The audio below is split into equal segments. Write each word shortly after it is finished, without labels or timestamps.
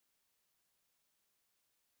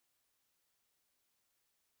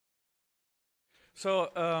So,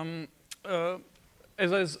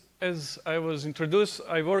 as I was introduced,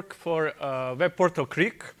 I work for web portal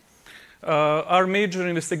Creek. Our major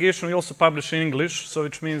investigation we also publish in English, so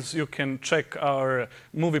which means you can check our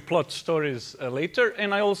movie plot stories later.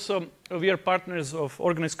 And we are partners of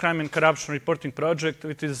Organized Crime and Corruption Reporting Project,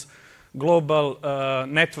 which is global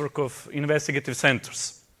network of investigative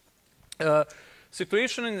centers.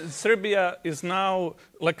 Situation in Serbia is now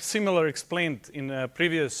like similar explained in a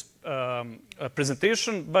previous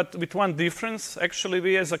presentation, but with one difference. Actually,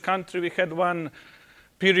 we as a country, we had one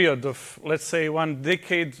period of, let's say, 1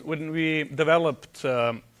 decade when we developed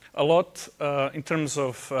a lot in terms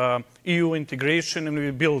of EU integration, and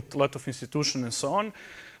we built a lot of institutions and so on.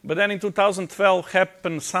 But then in 2012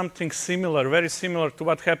 happened something similar, very similar to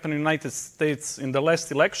what happened in the United States in the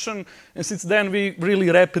last election. And since then, we really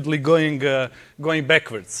rapidly going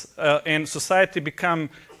backwards. And society become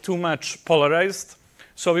too much polarized.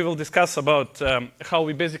 So we will discuss about how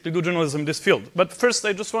we basically do journalism in this field. But first,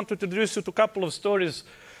 I just want to introduce you to a couple of stories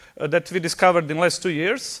that we discovered in the last 2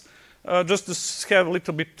 years, just to have a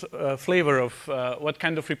little bit flavor of what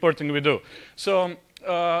kind of reporting we do. So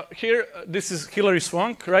here, this is Hilary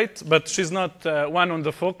Swank, right? But she's not one on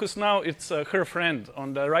the focus now. It's her friend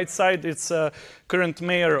on the right side. It's current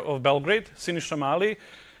mayor of Belgrade, Siniša Mali.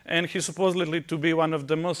 And he's supposedly to be one of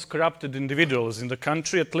the most corrupted individuals in the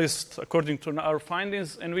country, at least according to our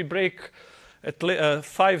findings. And we break at least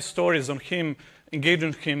 5 stories on him,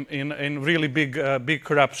 engaging him in really big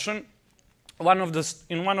corruption. In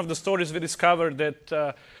one of the stories, we discovered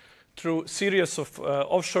that through series of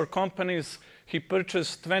offshore companies, he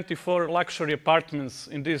purchased 24 luxury apartments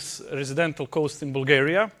in this residential coast in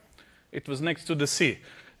Bulgaria. It was next to the sea.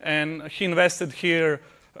 And he invested here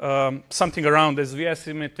something around, as we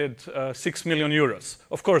estimated, 6 million euros.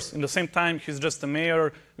 Of course, in the same time, he's just a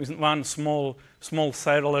mayor with one small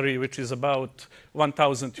salary, which is about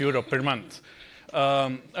 1,000 euro per month.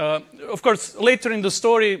 Of course, later in the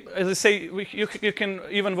story, as I say, you can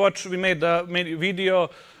even watch, we made a video.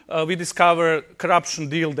 We discovered corruption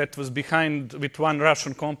deal that was behind with one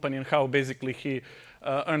Russian company and how basically he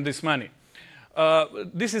earned this money.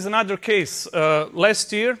 This is another case.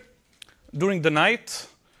 Last year, during the night,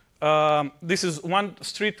 this is one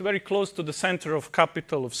street very close to the center of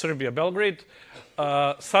capital of Serbia, Belgrade.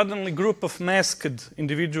 Suddenly, a group of masked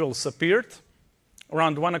individuals appeared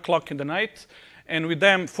around 1 o'clock in the night, and with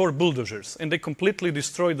them 4 bulldozers, and they completely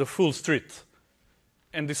destroyed the full street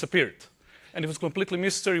and disappeared. And it was completely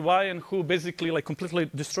mystery why and who basically like completely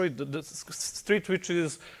destroyed the street, which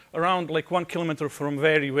is around like 1 kilometer from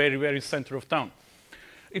very center of town.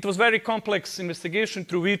 It was very complex investigation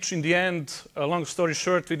through which, in the end, long story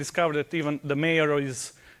short, we discovered that even the mayor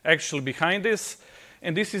is actually behind this.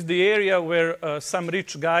 And this is the area where some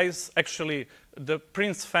rich guys, actually the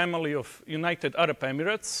prince family of United Arab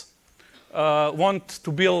Emirates, want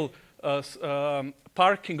to build a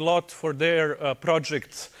parking lot for their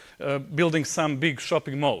projects, building some big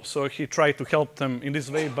shopping mall. So he tried to help them in this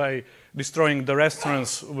way by destroying the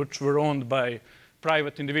restaurants which were owned by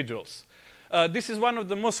private individuals. This is one of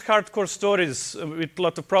the most hardcore stories with a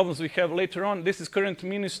lot of problems we have later on. This is current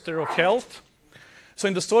Minister of Health. So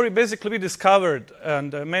in the story, basically we discovered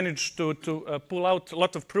and managed to pull out a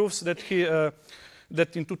lot of proofs that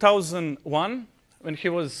that in 2001, when he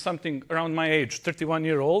was something around my age,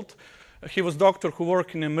 31-year-old, he was a doctor who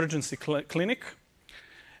worked in an emergency clinic.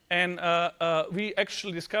 And we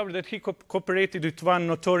actually discovered that he cooperated with one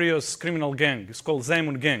notorious criminal gang. It's called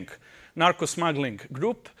Zemun Gang, narco smuggling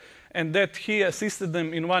group, and that he assisted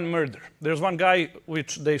them in one murder. There's one guy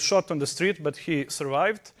which they shot on the street, but he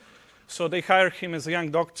survived. So they hired him as a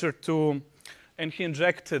young doctor and he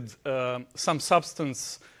injected some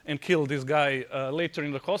substance and killed this guy later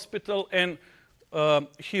in the hospital. And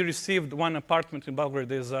he received one apartment in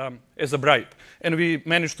Belgrade as a bribe. And we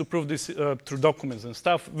managed to prove this through documents and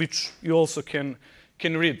stuff, which you also can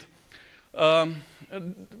read.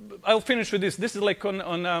 I'll finish with this. This is like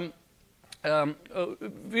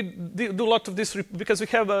we do a lot of this because we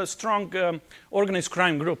have strong organized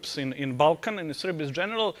crime groups in Balkan and in Serbia in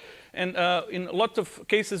general. And in a lot of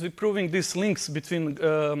cases, we're proving these links between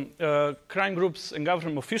crime groups and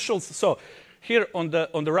government officials. So here on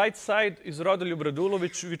the right side is Rodoljub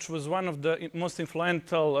Radulović, which was one of the most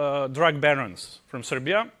influential drug barons from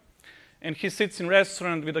Serbia. And he sits in a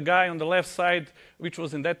restaurant with a guy on the left side, which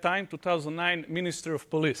was in that time, 2009, Minister of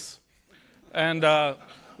Police. And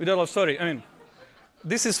we did a lot of story. I mean,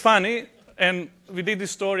 this is funny, and we did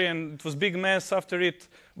this story, and it was a big mess after it.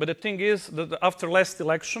 But the thing is that after last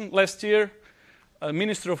election, last year,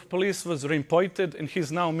 Minister of Police was reappointed, and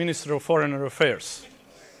he's now Minister of Foreign Affairs.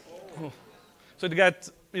 So it got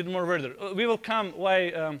even more further. We will come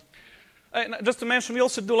why. Just to mention, we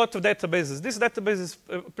also do a lot of databases. This database is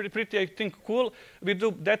pretty, I think, cool. We do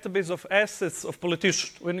database of assets of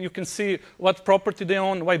politicians, when you can see what property they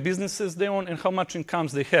own, what businesses they own, and how much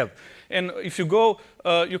incomes they have. And if you go,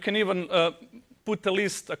 you can even put a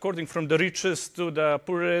list according from the richest to the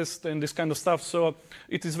poorest and this kind of stuff. So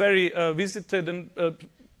it is very visited, and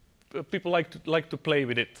people like to play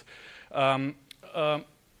with it.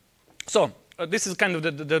 This is kind of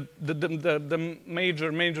the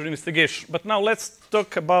major investigation. But now let's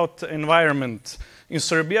talk about environment in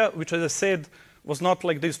Serbia, which, as I said, was not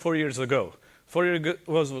like this 4 years ago. 4 years ago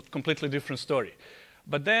was a completely different story.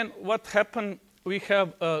 But then what happened, we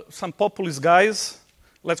have some populist guys.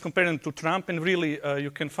 Let's compare them to Trump, and really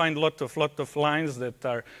you can find a lot of lines that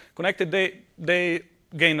are connected. They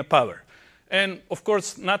gain a power. And of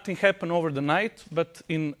course, nothing happened over the night, but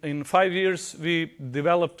in 5 years, we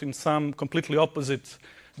developed in some completely opposite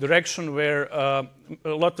direction, where a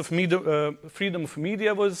lot of freedom of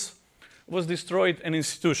media was destroyed, and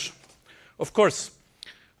institution. Of course,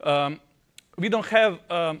 we don't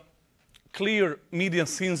have clear media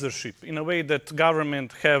censorship in a way that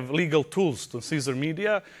government have legal tools to censor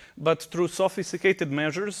media, but through sophisticated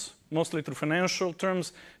measures, mostly through financial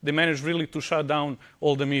terms, they managed really to shut down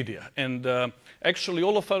all the media. And actually,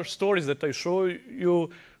 all of our stories that I show you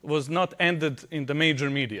was not ended in the major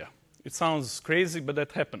media. It sounds crazy, but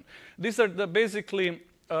that happened. These are basically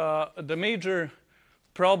the major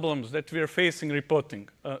problems that we are facing reporting.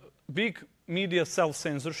 Big media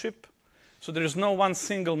self-censorship. So there is no one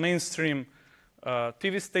single mainstream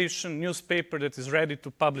TV station, newspaper that is ready to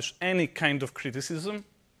publish any kind of criticism.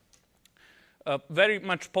 Very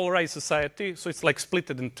much polarized society, so it's like split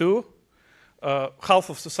in two. Half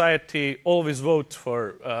of society always vote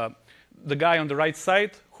for the guy on the right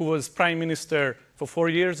side, who was prime minister for 4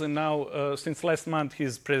 years, and now, since last month,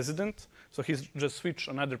 he's president. So he's just switched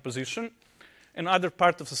another position. And other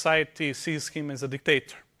part of society sees him as a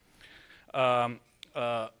dictator.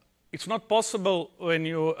 It's not possible when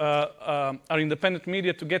you are independent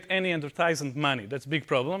media to get any advertisement money. That's a big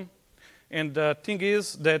problem. And the thing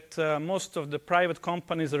is that most of the private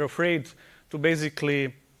companies are afraid to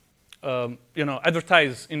basically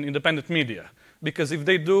advertise in independent media. Because if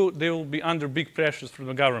they do, they will be under big pressures from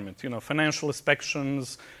the government, financial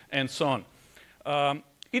inspections and so on.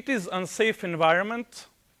 It is an unsafe environment,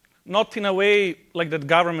 not in a way like that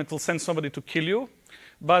government will send somebody to kill you,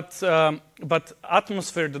 but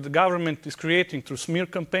atmosphere that the government is creating through smear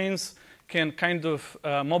campaigns can kind of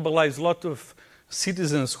mobilize a lot of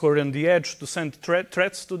citizens who are on the edge to send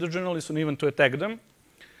threats to the journalists and even to attack them.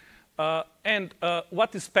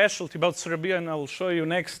 What is specialty about Serbia, and I will show you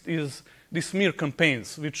next, is these smear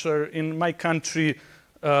campaigns, which are in my country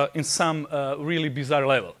in some really bizarre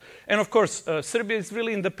level. And of course, Serbia is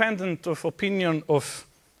really independent of opinion of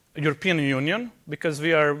European Union, because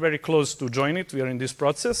we are very close to join it. We are in this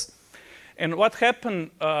process. And what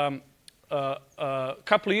happened a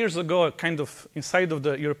couple of years ago, kind of inside of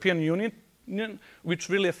the European Union, which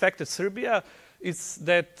really affected Serbia, is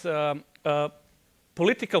that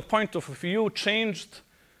political point of view changed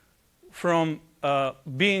from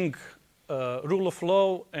being rule of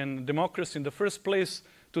law and democracy in the first place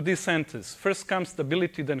to this sentence: first comes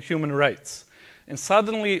stability, then human rights. And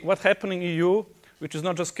suddenly, what happened in EU, which is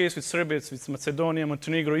not just the case with Serbia, it's with Macedonia,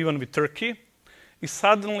 Montenegro, even with Turkey, is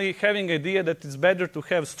suddenly having the idea that it's better to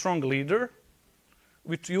have a strong leader,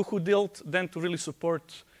 which you who dealt, than to really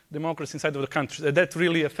support democracy inside of the country. That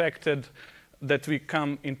really affected that we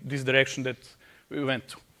come in this direction that we went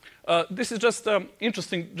to. This is just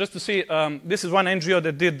interesting just to see. This is one NGO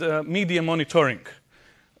that did media monitoring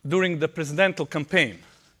during the presidential campaign.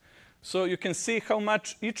 So you can see how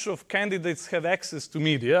much each of candidates have access to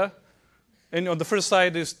media. And on the first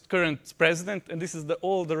side is current president, and this is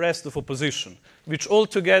all the rest of opposition, which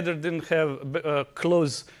altogether didn't have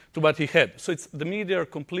close to what he had. So it's the media are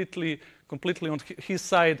completely on his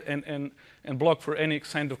side and blocked for any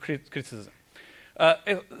kind of criticism.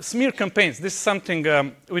 Smear campaigns. This is something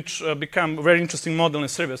which become a very interesting model in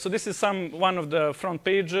Serbia. So this is one of the front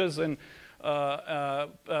pages and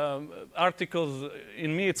articles.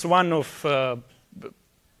 In me, it's one of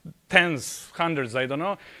tens, hundreds, I don't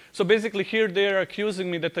know. So basically here they're accusing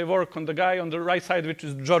me that I work on the guy on the right side, which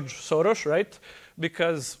is George Soros, right?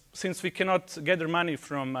 Because since we cannot gather money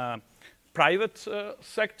from private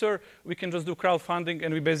sector, we can just do crowdfunding,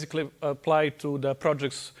 and we basically apply to the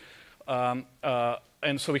projects, and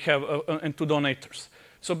so we have, and to donators.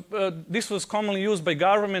 So this was commonly used by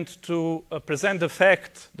government to present the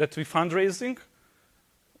fact that we're fundraising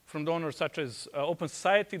from donors such as Open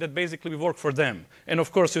Society that basically we work for them. And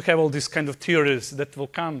of course, you have all these kind of theories that will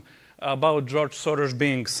come about George Soros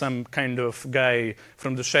being some kind of guy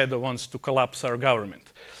from the shadow wants to collapse our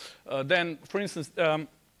government. Then, for instance,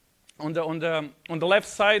 on the left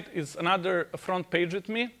side is another front page with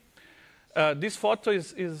me. This photo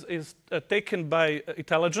is taken by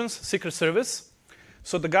intelligence, Secret Service.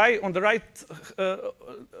 So the guy on the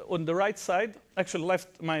right side, actually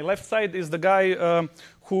my left side is the guy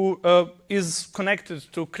who is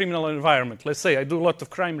connected to criminal environment. Let's say I do a lot of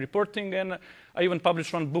crime reporting, and I even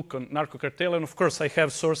published one book on narco cartel, and of course I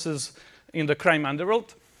have sources in the crime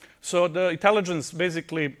underworld. So the intelligence,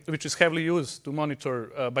 basically, which is heavily used to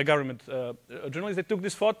monitor by government journalists, they took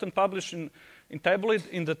this photo and published in tabloid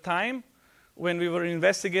in the time when we were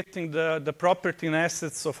investigating the property and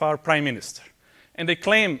assets of our prime minister. And they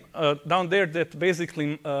claim down there that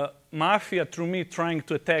basically mafia, through me, trying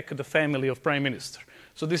to attack the family of prime minister.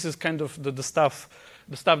 So this is kind of the stuff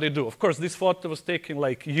they do. Of course, this photo was taken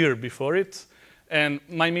like a year before it, and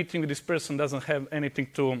my meeting with this person doesn't have anything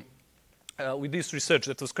to with this research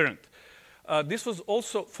that was current. This was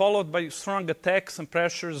also followed by strong attacks and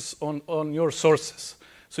pressures on your sources.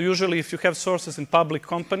 So usually, if you have sources in public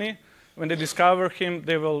company, when they discover him,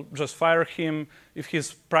 they will just fire him. If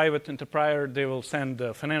he's private enterprise, they will send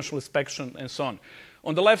a financial inspection and so on.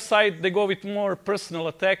 On the left side, they go with more personal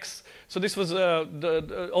attacks. So this was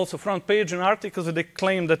also front page in articles that they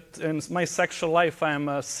claim that in my sexual life I am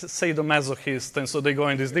a sadomasochist, and so they go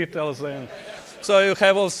in these details. And so you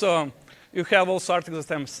have also articles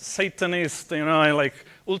that I'm Satanist, you know, like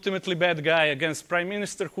ultimately bad guy against prime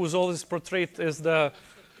minister, who's always portrayed as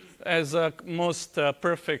a most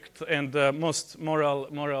perfect and most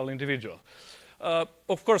moral individual.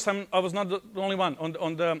 Of course, I was not the only one.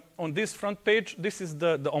 On this front page, this is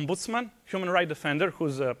the ombudsman, human rights defender,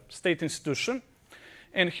 who's a state institution.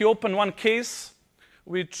 And he opened one case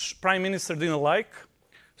which prime minister didn't like.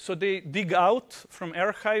 So they dig out from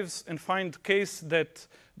archives and find a case that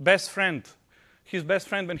his best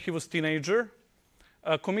friend when he was a teenager,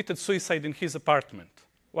 committed suicide in his apartment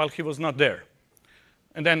while he was not there.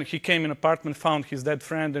 And then he came in apartment, found his dead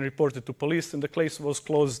friend, and reported to police, and the case was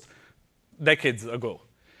closed decades ago.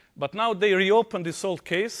 But now they reopened this old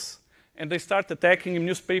case, and they start attacking him,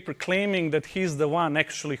 newspaper claiming that he's the one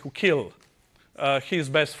actually who killed his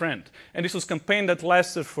best friend. And this was a campaign that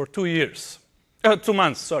lasted for 2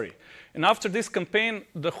 months. And after this campaign,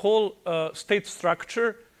 the whole state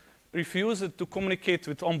structure refused to communicate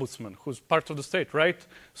with ombudsman, who's part of the state, right?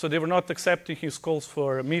 So they were not accepting his calls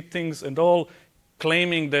for meetings and all,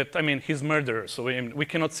 claiming that, I mean, he's murderer, so we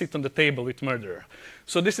cannot sit on the table with murderer.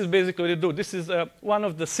 So this is basically what they do. This is one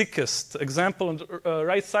of the sickest example. On the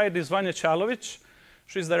right side is Vanja Čalović.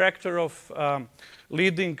 She's director of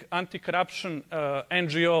leading anti-corruption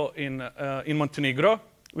NGO in Montenegro,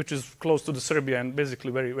 which is close to the Serbia and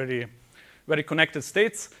basically very, very, very connected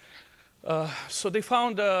states. So they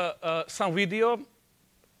found some video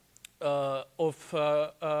of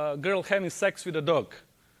a girl having sex with a dog.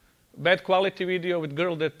 Bad quality video with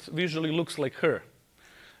girl that visually looks like her.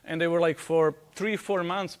 And they were like for 3-4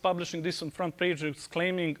 months publishing this on front pages,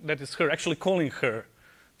 claiming that it's her, actually calling her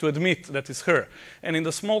to admit that it's her. And in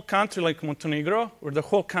the small country like Montenegro, where the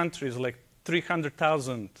whole country is like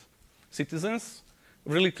 300,000 citizens,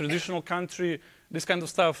 really traditional country, this kind of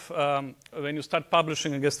stuff, when you start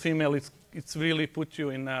publishing against female, it's really put you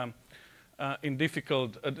in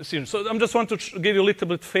difficult decisions. So I just want to give you a little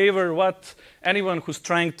bit favor what anyone who's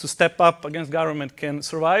trying to step up against government can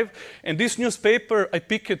survive. And this newspaper, I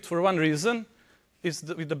pick it for one reason, is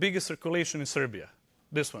with the biggest circulation in Serbia,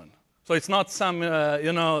 this one. So it's not some,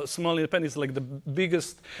 small independent, it's like the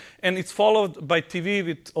biggest. And it's followed by TV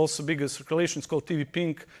with also biggest circulation. It's called TV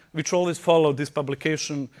Pink, which always follow this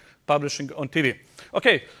publishing on TV.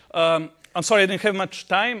 Okay, I'm sorry I didn't have much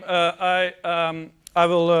time. I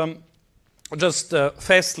will just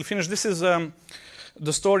fastly finish. This is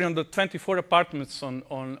the story on the 24 apartments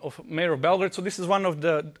of Mayor of Belgrade. So this is one of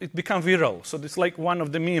it became viral. So it's like one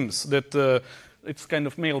of the memes that it's kind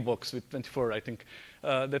of mailbox with 24, I think,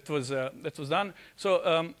 that was done.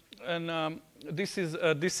 So this is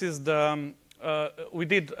the we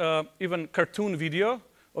did even cartoon video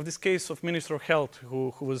of this case of Minister of Health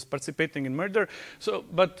who was participating in murder. So,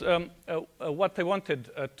 but what I wanted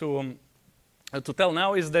to tell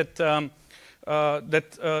now is that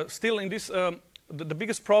still in this, the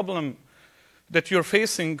biggest problem that you're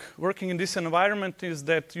facing working in this environment is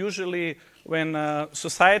that usually when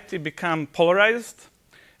society becomes polarized,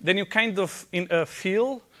 then you kind of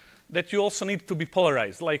feel that you also need to be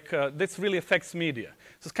polarized. Like this really affects media.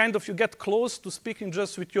 it's kind of you get close to speaking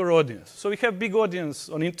just with your audience. So we have big audience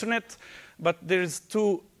on internet, but there's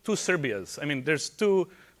two Serbias. I mean, there's two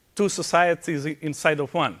societies inside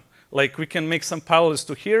of one. Like we can make some parallels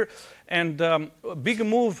to here. And a big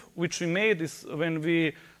move which we made is when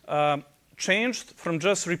we changed from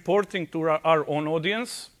just reporting to our own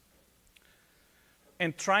audience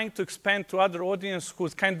and trying to expand to other audience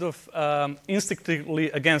who's kind of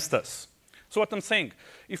instinctively against us. So what I'm saying,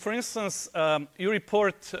 if for instance you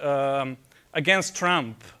report against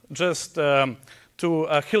Trump just to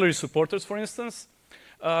Hillary supporters, for instance,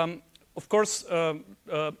 of course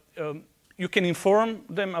you can inform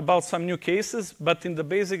them about some new cases, but in the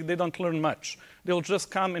basic they don't learn much. They'll just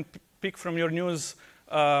come and pick from your news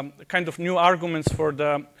kind of new arguments for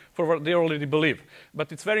what they already believe.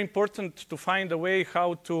 But it's very important to find a way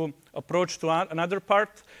how to approach to another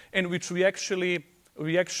part, in which we actually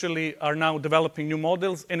are now developing new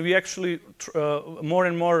models, and we actually more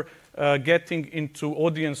and more getting into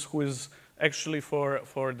audience who is actually for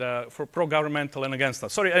pro-governmental and against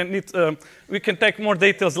us. Sorry, we can take more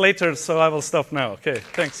details later, so I will stop now. Okay,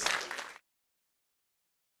 thanks.